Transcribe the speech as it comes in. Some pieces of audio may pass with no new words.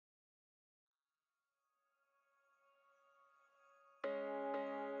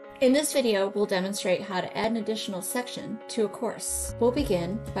In this video, we'll demonstrate how to add an additional section to a course. We'll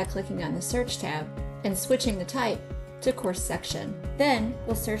begin by clicking on the Search tab and switching the type to Course Section. Then,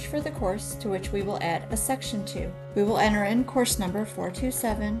 we'll search for the course to which we will add a section to. We will enter in course number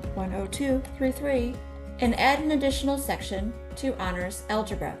 427-102-33 and add an additional section to Honors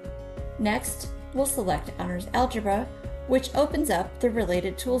Algebra. Next, we'll select Honors Algebra, which opens up the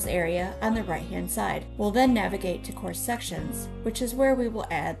Related Tools area on the right-hand side. We'll then navigate to Course Sections, which is where we will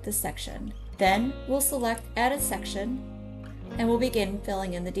add the section. Then, we'll select Add a Section, and we'll begin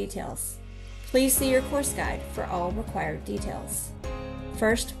filling in the details. Please see your course guide for all required details.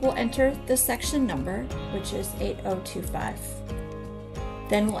 First, we'll enter the section number, which is 8025.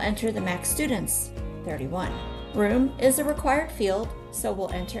 Then we'll enter the max students, 31. Room is a required field, so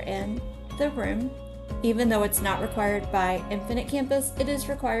we'll enter in the room. Even though it's not required by Infinite Campus, it is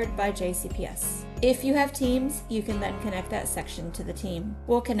required by JCPS. If you have teams, you can then connect that section to the team.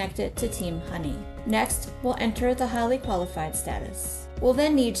 We'll connect it to Team Honey. Next, we'll enter the highly qualified status. We'll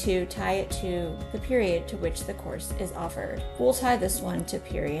then need to tie it to the period to which the course is offered. We'll tie this one to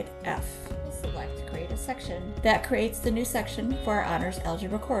period F. We'll select Create a Section. That creates the new section for our Honors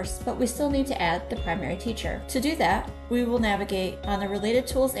Algebra course, but we still need to add the primary teacher. To do that, we will navigate on the Related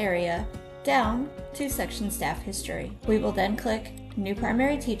Tools area down to Section Staff History. We will then click New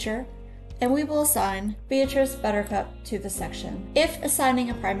Primary Teacher, and we will assign Beatrice Buttercup to the section. If assigning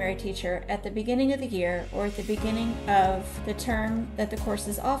a primary teacher at the beginning of the year or at the beginning of the term that the course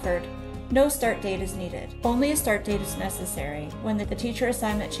is offered, no start date is needed. Only a start date is necessary when the teacher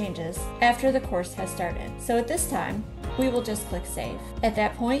assignment changes after the course has started. So at this time, we will just click Save. At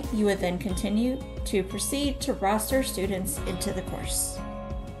that point, you would then continue to proceed to roster students into the course.